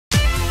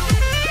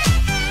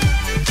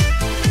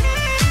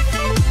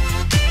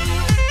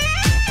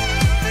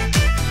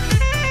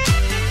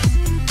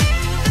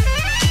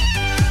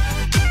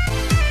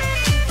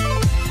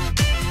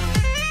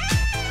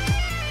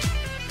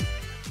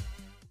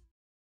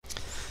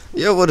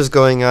Yo, what is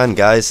going on,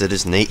 guys? It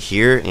is Nate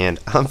here, and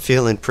I'm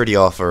feeling pretty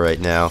awful right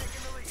now.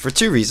 For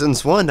two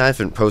reasons. One, I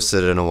haven't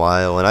posted in a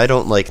while, and I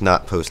don't like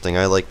not posting.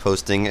 I like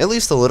posting at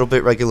least a little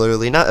bit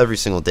regularly. Not every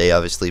single day,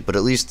 obviously, but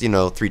at least,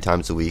 3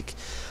 times a week.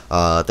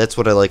 That's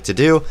what I like to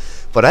do.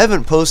 But I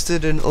haven't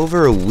posted in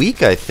over a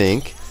week, I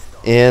think.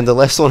 And the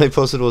last one I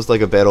posted was like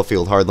a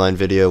Battlefield Hardline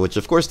video, which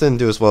of course didn't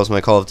do as well as my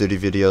Call of Duty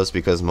videos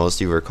because most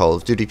of you are Call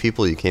of Duty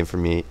people. You came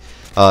from me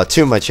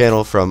to my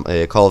channel from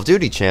a Call of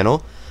Duty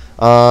channel.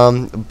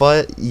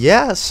 But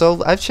yeah,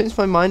 so I've changed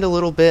my mind a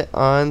little bit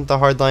on the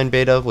Hardline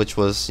beta, which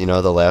was, the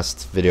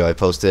last video I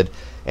posted,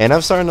 and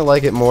I'm starting to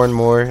like it more and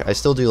more. I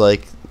still do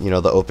like,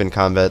 the open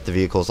combat, the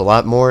vehicles a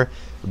lot more,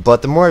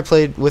 but the more I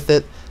played with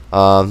it,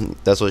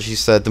 that's what she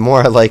said, the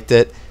more I liked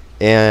it,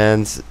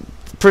 and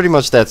pretty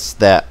much that's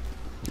that.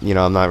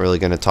 I'm not really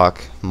going to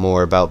talk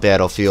more about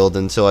Battlefield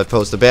until I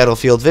post a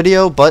Battlefield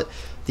video, but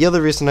the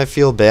other reason I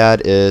feel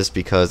bad is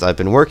because I've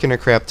been working a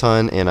crap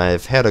ton and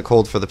I've had a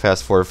cold for the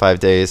past 4 or 5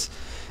 days.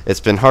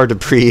 It's been hard to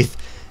breathe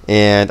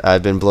and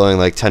I've been blowing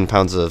like 10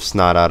 pounds of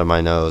snot out of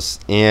my nose.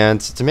 And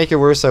to make it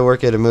worse, I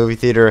work at a movie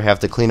theater, have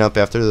to clean up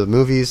after the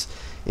movies,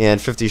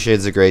 and 50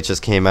 Shades of Grey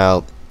just came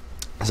out.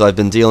 So I've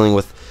been dealing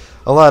with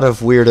a lot of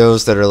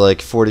weirdos that are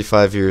like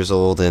 45 years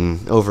old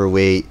and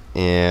overweight,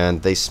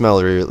 and they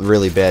smell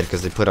really bad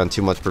because they put on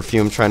too much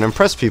perfume trying to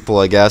impress people,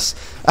 I guess.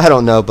 I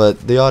don't know,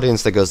 but the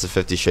audience that goes to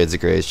 50 Shades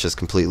of Grey is just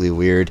completely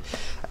weird.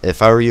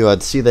 If I were you,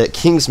 I'd see that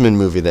Kingsman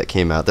movie that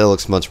came out. That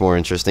looks much more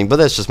interesting, but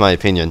that's just my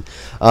opinion.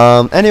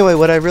 Anyway,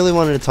 what I really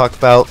wanted to talk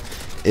about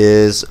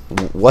is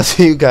what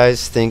do you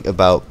guys think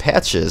about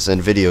patches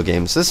in video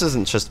games? This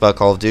isn't just about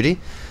Call of Duty.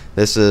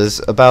 This is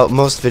about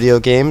most video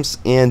games,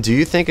 and do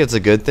you think it's a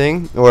good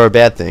thing or a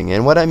bad thing?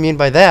 And what I mean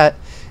by that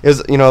is,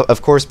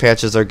 of course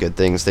patches are good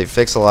things. They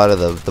fix a lot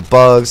of the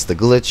bugs, the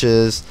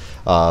glitches,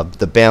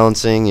 the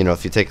balancing.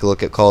 If you take a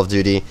look at Call of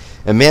Duty,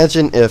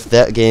 imagine if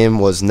that game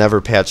was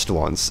never patched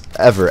once,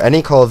 ever.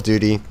 Any Call of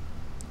Duty,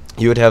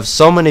 you would have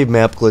so many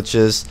map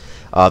glitches.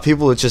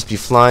 People would just be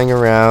flying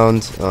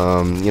around,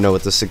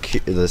 with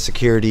the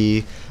security.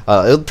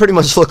 It would pretty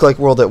much look like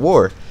World at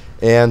War.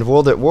 And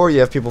World at War, you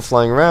have people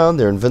flying around,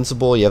 they're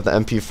invincible, you have the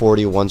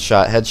MP40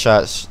 one-shot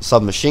headshot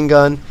submachine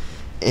gun,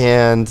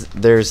 and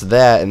there's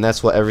that, and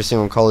that's what every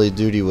single Call of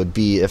Duty would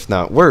be, if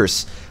not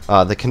worse.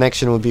 The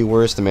connection would be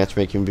worse, the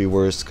matchmaking would be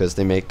worse, because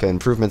they make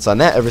improvements on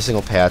that every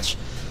single patch.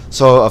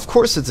 So, of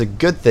course, it's a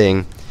good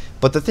thing,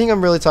 but the thing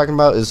I'm really talking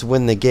about is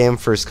when the game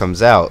first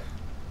comes out.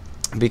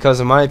 Because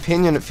in my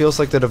opinion, it feels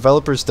like the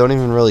developers don't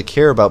even really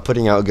care about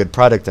putting out a good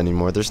product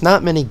anymore. There's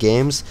not many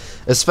games,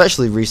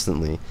 especially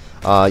recently.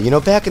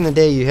 Back in the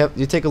day,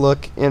 you take a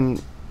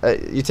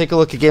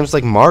look at games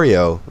like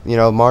Mario.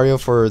 Mario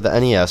for the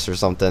NES or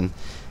something,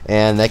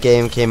 and that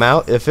game came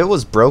out. If it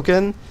was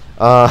broken,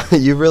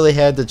 you really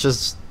had to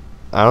just,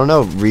 I don't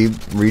know,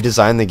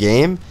 redesign the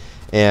game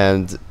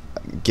and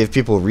give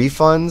people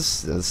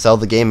refunds, sell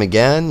the game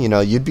again.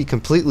 You'd be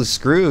completely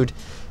screwed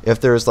if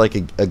there was like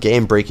a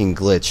game-breaking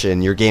glitch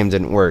and your game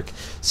didn't work.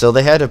 So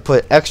they had to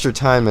put extra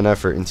time and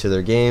effort into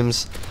their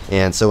games,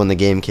 and so when the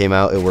game came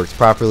out, it worked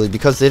properly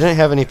because they didn't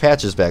have any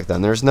patches back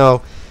then. There's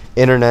no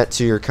internet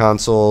to your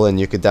console and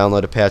you could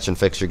download a patch and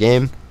fix your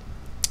game.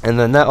 And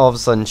then that all of a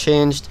sudden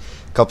changed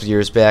a couple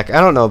years back. I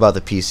don't know about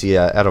the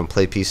PC. I don't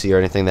play PC or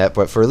anything like that,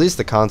 but for at least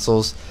the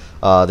consoles,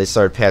 they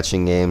started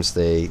patching games.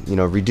 They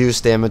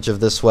reduced damage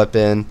of this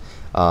weapon.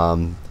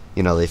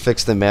 They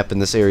fixed the map in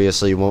this area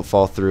so you won't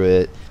fall through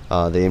it.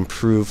 They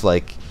improve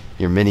like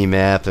your mini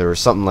map or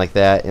something like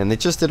that, and they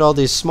just did all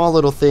these small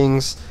little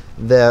things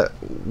that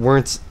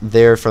weren't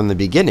there from the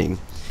beginning.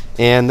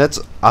 And that's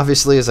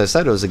obviously, as I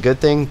said, it was a good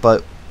thing,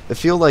 but I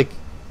feel like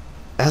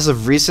as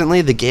of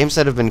recently, the games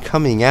that have been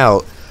coming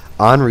out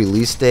on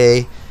release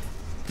day,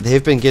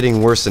 they've been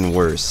getting worse and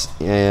worse.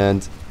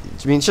 And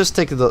I mean, just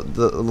take the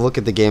look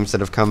at the games that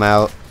have come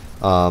out.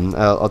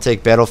 I'll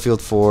take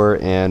Battlefield 4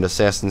 and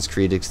Assassin's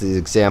Creed as the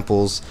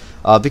examples,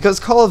 because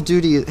Call of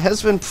Duty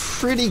has been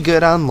pretty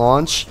good on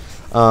launch.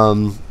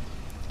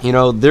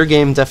 Their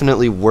game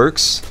definitely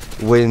works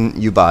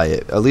when you buy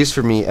it. At least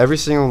for me, every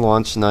single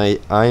launch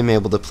night, I am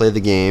able to play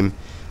the game.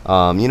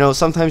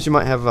 Sometimes you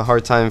might have a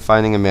hard time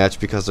finding a match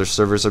because their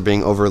servers are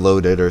being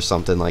overloaded or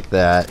something like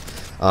that.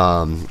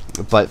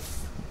 But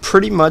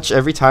pretty much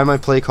every time I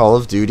play Call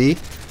of Duty,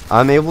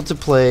 I'm able to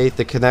play.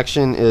 The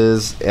connection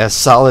is as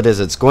solid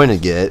as it's going to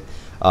get.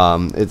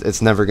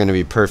 It's never going to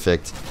be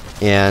perfect,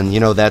 and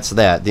that's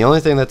that. The only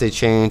thing that they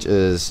change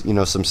is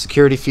some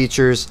security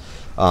features,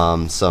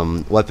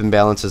 some weapon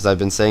balances I've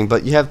been saying.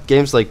 But you have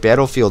games like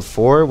Battlefield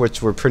 4,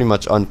 which were pretty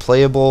much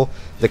unplayable.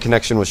 The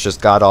connection was just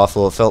god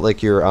awful. It felt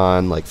like you're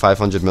on like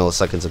 500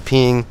 milliseconds of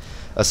ping.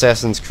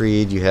 Assassin's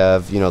Creed, you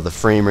have the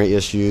frame rate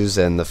issues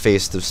and the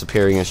face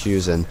disappearing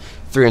issues and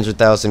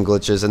 300,000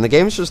 glitches, and the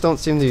games just don't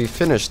seem to be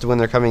finished when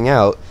they're coming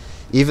out,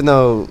 even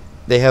though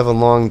they have a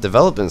long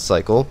development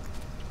cycle.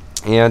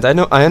 And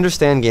I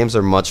understand games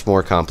are much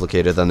more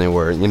complicated than they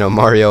were.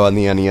 Mario on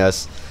the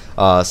NES,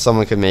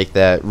 someone could make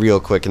that real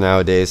quick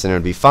nowadays and it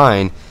would be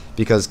fine.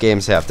 because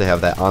games have to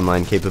have that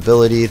online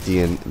capability,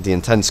 the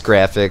intense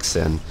graphics,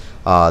 and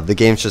the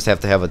games just have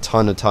to have a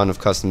ton of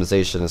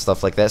customization and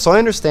stuff like that. So I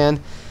understand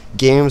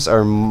games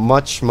are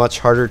much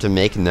harder to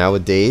make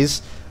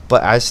nowadays,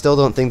 but I still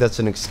don't think that's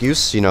an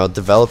excuse. You know,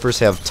 developers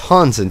have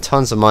tons and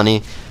tons of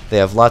money. They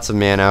have lots of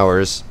man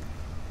hours,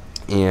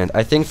 and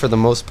I think for the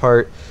most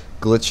part,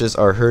 glitches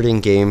are hurting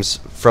games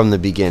from the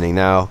beginning.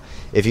 Now,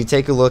 if you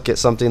take a look at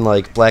something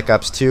like Black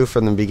Ops 2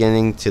 from the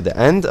beginning to the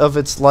end of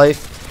its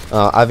life,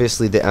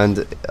 obviously the end,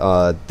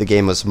 the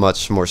game was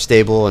much more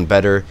stable and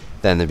better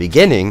than the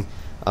beginning.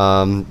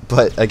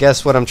 But I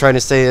guess what I'm trying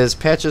to say is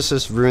patches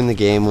just ruin the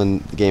game when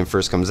the game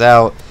first comes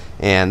out,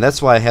 and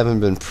that's why I haven't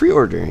been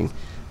pre-ordering.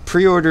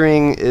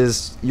 Pre-ordering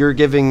is you're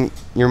giving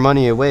your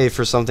money away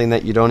for something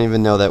that you don't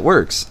even know that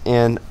works,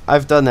 and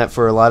I've done that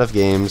for a lot of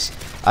games.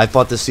 I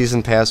bought the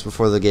season pass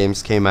before the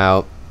games came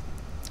out,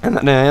 and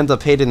then I end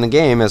up hating the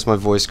game as my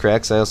voice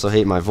cracks. I also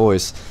hate my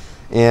voice.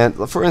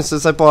 And for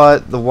instance, I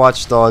bought the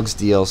Watch Dogs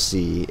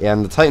DLC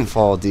and the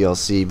Titanfall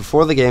DLC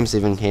before the games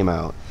even came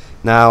out.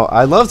 Now,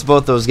 I loved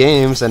both those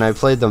games, and I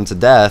played them to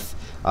death.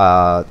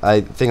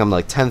 I think I'm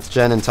like 10th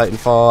gen in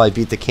Titanfall. I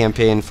beat the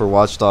campaign for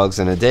Watch Dogs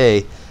in a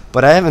day,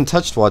 but I haven't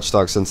touched Watch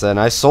Dogs since then.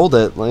 I sold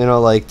it, you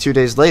know, like 2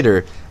 days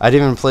later. I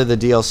didn't even play the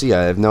DLC.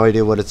 I have no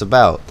idea what it's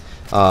about.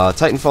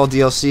 Titanfall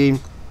DLC,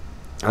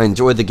 I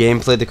enjoyed the game,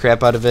 played the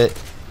crap out of it,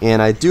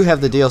 and I do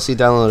have the DLC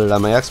downloaded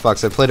on my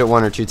Xbox. I played it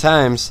 1 or 2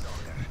 times,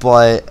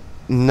 but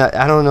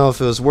I don't know if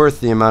it was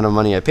worth the amount of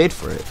money I paid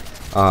for it,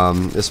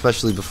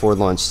 especially before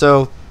launch.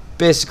 So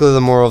basically,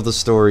 the moral of the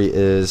story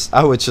is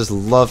I would just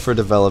love for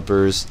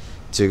developers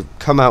to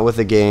come out with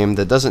a game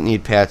that doesn't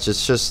need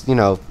patches. Just, you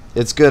know,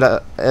 it's good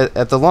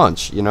at the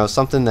launch. You know,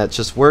 something that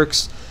just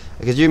works.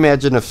 Could you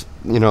imagine if,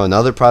 you know,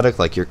 another product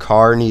like your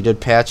car needed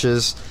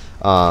patches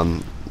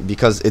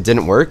because it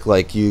didn't work?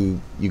 Like you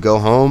go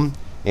home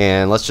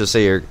and let's just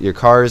say your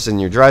car's in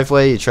your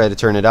driveway. You try to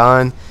turn it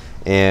on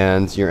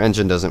and your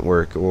engine doesn't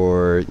work,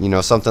 or you know,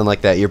 something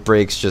like that. Your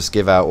brakes just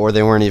give out, or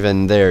they weren't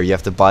even there. You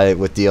have to buy it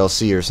with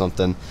DLC or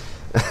something.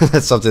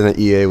 That's something that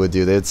EA would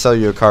do. They'd sell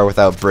you a car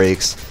without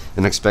brakes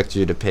and expect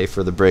you to pay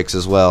for the brakes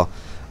as well.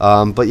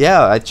 But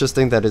yeah, I just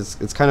think that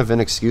it's kind of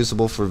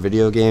inexcusable for a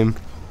video game.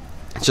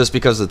 Just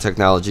because the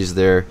technology's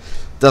there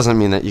doesn't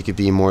mean that you could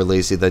be more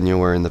lazy than you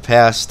were in the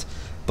past.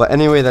 But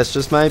anyway, that's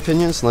just my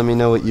opinion, so let me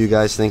know what you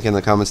guys think in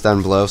the comments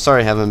down below.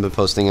 Sorry I haven't been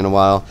posting in a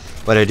while,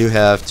 but I do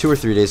have 2 or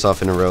 3 days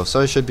off in a row, so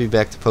I should be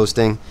back to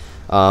posting.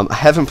 I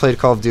haven't played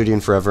Call of Duty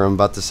in forever. I'm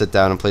about to sit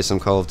down and play some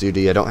Call of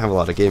Duty. I don't have a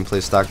lot of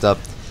gameplay stocked up.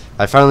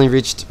 I finally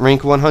reached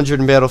rank 100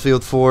 in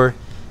Battlefield 4,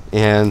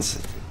 and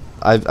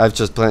I've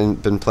just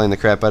been playing the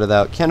crap out of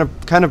that.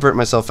 Kind of burnt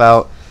myself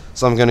out,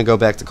 so I'm going to go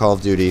back to Call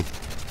of Duty.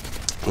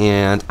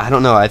 And I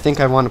don't know, I think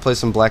I want to play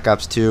some Black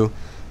Ops 2,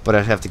 but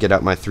I'd have to get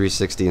out my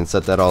 360 and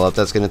set that all up.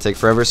 That's going to take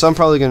forever, so I'm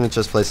probably going to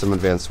just play some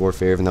Advanced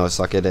Warfare, even though I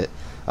suck at it.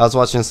 I was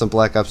watching some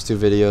Black Ops 2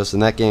 videos,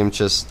 and that game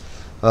just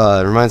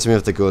reminds me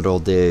of the good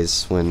old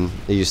days when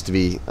it used to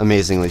be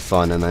amazingly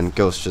fun, and then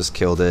Ghost just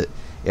killed it.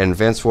 And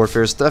Advanced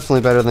Warfare is definitely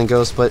better than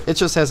Ghost, but it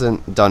just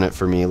hasn't done it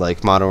for me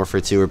like Modern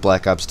Warfare 2 or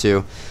Black Ops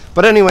 2.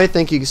 But anyway,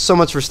 thank you so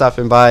much for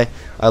stopping by.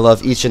 I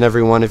love each and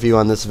every one of you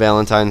on this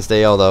Valentine's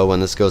Day, although when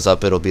this goes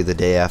up, it'll be the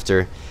day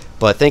after.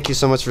 But thank you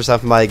so much for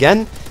stopping by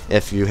again.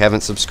 If you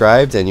haven't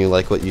subscribed and you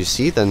like what you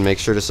see, then make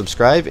sure to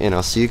subscribe, and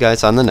I'll see you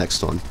guys on the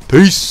next one.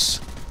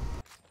 Peace!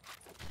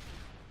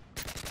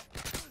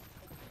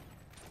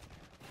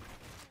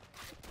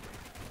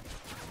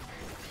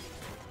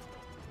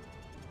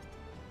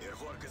 Your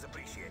work is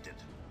appreciated.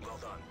 Well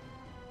done.